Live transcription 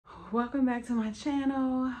Welcome back to my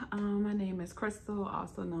channel. My name is Crystal,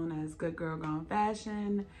 also known as Good Girl Gone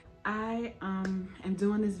Fashion. I am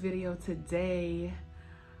doing this video today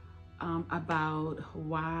about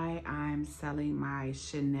why I'm selling my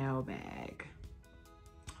Chanel bag.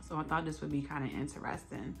 So I thought this would be kind of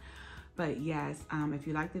interesting. But yes, if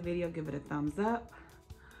you like the video, give it a thumbs up.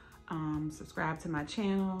 Subscribe to my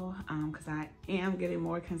channel because I am getting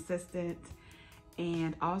more consistent.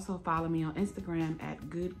 And also follow me on Instagram at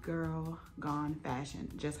Good Girl Gone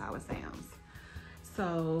Fashion, just how it sounds.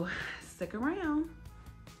 So stick around.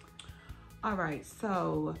 All right,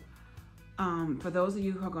 so for those of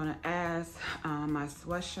you who are gonna ask, my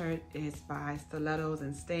sweatshirt is by Stilettos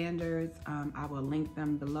and Standards. I will link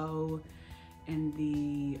them below in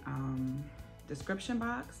the description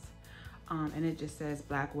box. And it just says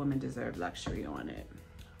Black women deserve luxury on it,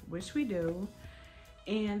 which we do.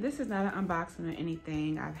 And this is not an unboxing or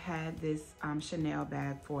anything. I've had this Chanel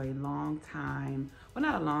bag for a long time. Well,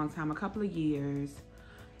 not a long time, a couple of years.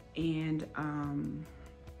 And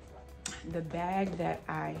the bag that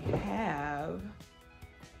I have,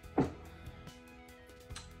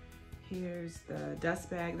 here's the dust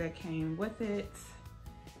bag that came with it.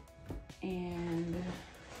 And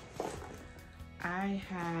I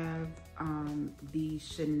have the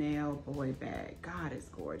Chanel boy bag. God, it's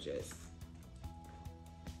gorgeous.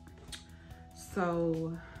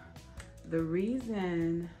 So the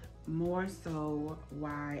reason more so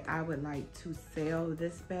why I would like to sell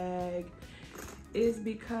this bag is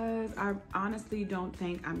because I honestly don't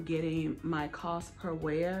think I'm getting my cost per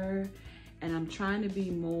wear, and I'm trying to be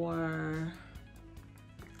more,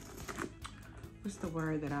 what's the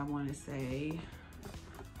word that I want to say?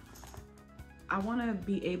 I want to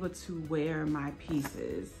be able to wear my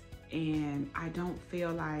pieces, and I don't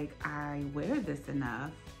feel like I wear this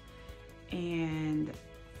enough. And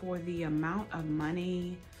for the amount of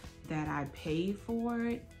money that I paid for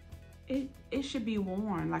it, it should be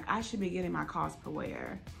worn. Like, I should be getting my cost per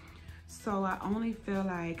wear. So I only feel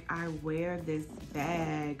like I wear this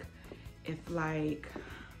bag if, like,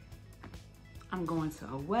 I'm going to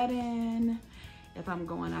a wedding, if I'm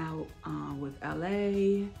going out with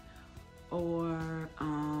LA, or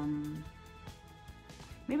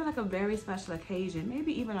maybe like a very special occasion,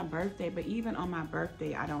 maybe even a birthday. But even on my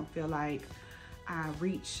birthday, I don't feel like I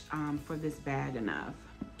reach for this bag enough.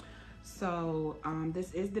 So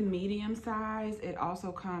this is the medium size. It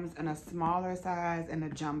also comes in a smaller size and a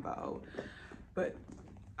jumbo. But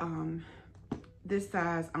this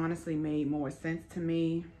size honestly made more sense to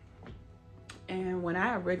me. And when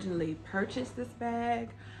I originally purchased this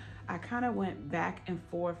bag, I kind of went back and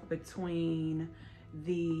forth between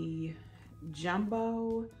the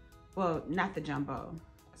jumbo, well, not the jumbo,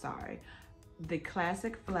 sorry, the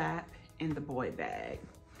classic flap and the boy bag.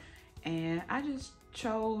 And I just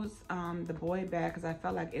chose the boy bag because I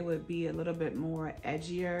felt like it would be a little bit more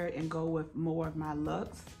edgier and go with more of my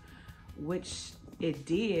looks, which it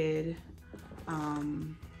did.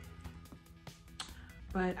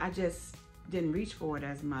 But I just didn't reach for it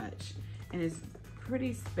as much. And it's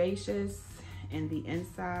pretty spacious in the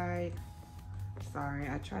inside. Sorry,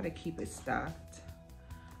 I try to keep it stuffed.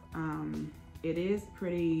 It is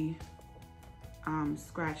pretty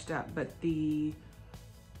scratched up, but the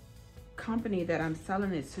company that I'm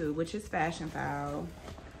selling it to, which is Fashion File,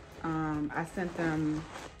 I sent them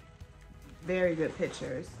very good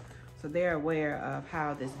pictures, so they're aware of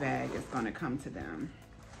how this bag is going to come to them.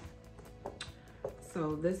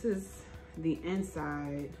 So this is the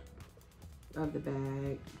inside of the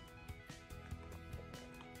bag.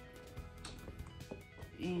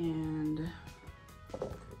 And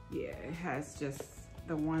yeah, it has just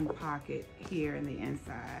the one pocket here in the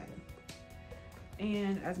inside.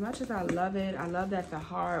 And as much as I love it, I love that the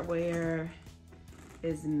hardware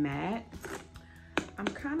is matte. I'm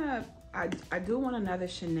kind of, I do want another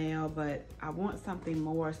Chanel, but I want something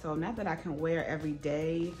more. So not that I can wear every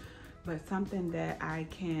day, but something that I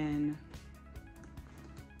can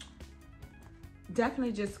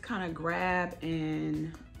definitely just kind of grab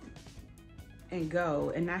and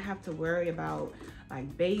go and not have to worry about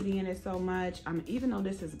like babying it so much. Even though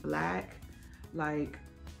this is black, like,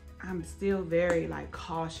 I'm still very like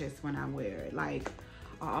cautious when I wear it. Like,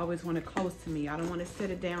 I always want it close to me. I don't want to sit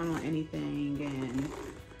it down on anything.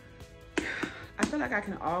 And I feel like I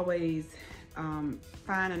can always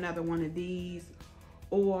find another one of these,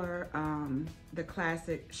 or the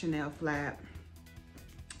classic Chanel flap.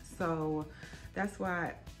 So that's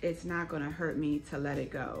why it's not gonna hurt me to let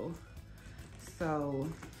it go. So,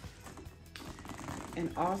 and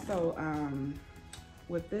also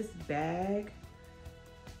with this bag,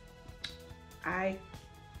 I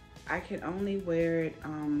I can only wear it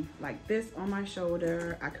like this on my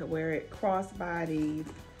shoulder. I could wear it crossbody,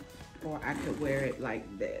 or I could wear it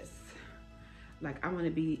like this. Like I want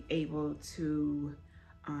to be able to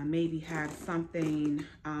maybe have something.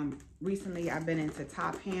 Recently I've been into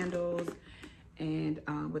top handles, and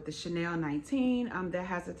with the Chanel 19 that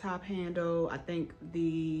has a top handle. I think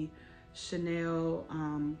the Chanel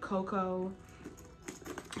Coco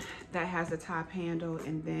that has a top handle,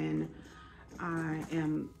 and then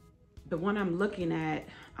the one I'm looking at,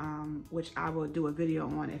 which I will do a video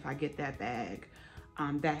on if I get that bag,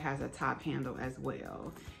 that has a top handle as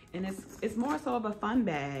well. And it's more so of a fun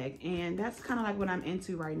bag, and that's kind of like what I'm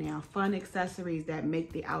into right now. Fun accessories that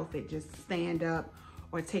make the outfit just stand up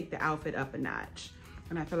or take the outfit up a notch.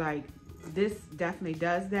 And I feel like this definitely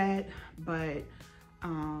does that, but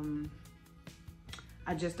I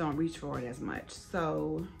just don't reach for it as much.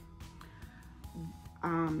 So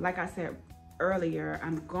like I said earlier,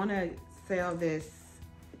 I'm gonna sell this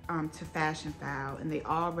to Fashion File, and they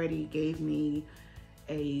already gave me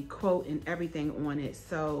a quote and everything on it.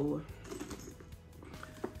 So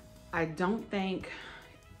I think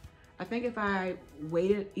if I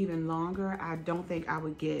waited even longer, I don't think I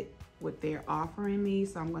would get what they're offering me.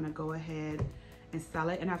 So I'm gonna go ahead and sell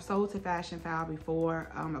it. And I've sold to Fashion File before,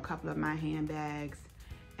 a couple of my handbags,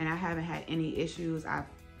 and I haven't had any issues. I've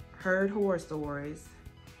heard horror stories,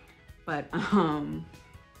 but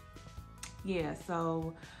yeah,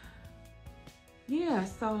 so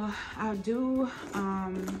I do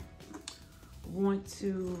want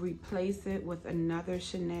to replace it with another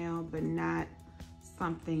Chanel, but not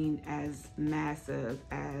something as massive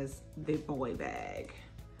as the boy bag.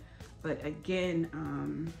 But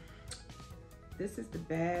again, this is the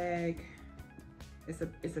bag.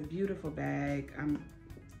 It's a beautiful bag. I'm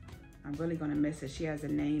really gonna miss it. She has a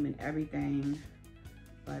name and everything,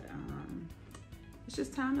 but it's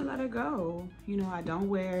just time to let her go. You know, I don't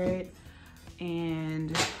wear it,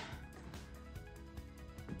 and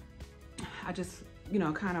I just, you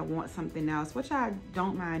know, kind of want something else, which I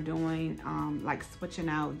don't mind doing, like switching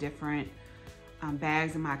out different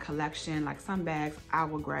bags in my collection. Like some bags I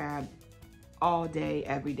will grab all day,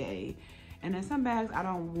 every day, and then some bags I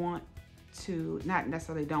don't want to, not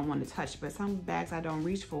necessarily don't want to touch, but some bags I don't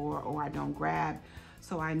reach for or I don't grab,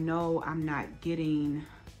 so I know I'm not getting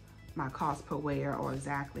my cost per wear or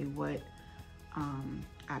exactly what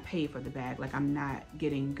I paid for the bag. Like I'm not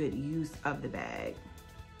getting good use of the bag.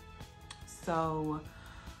 So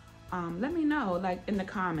let me know, like in the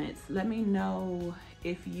comments, let me know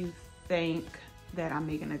if you think that I'm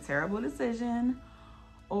making a terrible decision,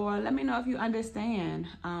 or let me know if you understand.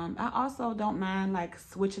 I also don't mind like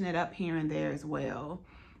switching it up here and there as well.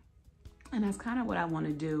 And that's kind of what I want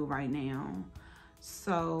to do right now.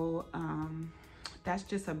 So that's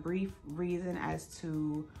just a brief reason as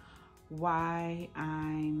to why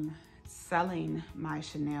I'm selling my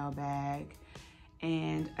Chanel bag.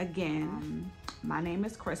 And again, my name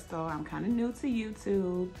is Crystal. I'm kind of new to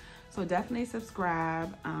YouTube, so definitely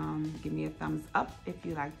subscribe. Give me a thumbs up if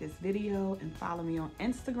you like this video, and follow me on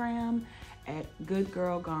Instagram at Good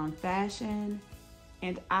Girl Gone Fashion.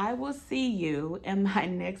 And I will see you in my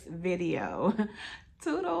next video.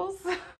 Toodles.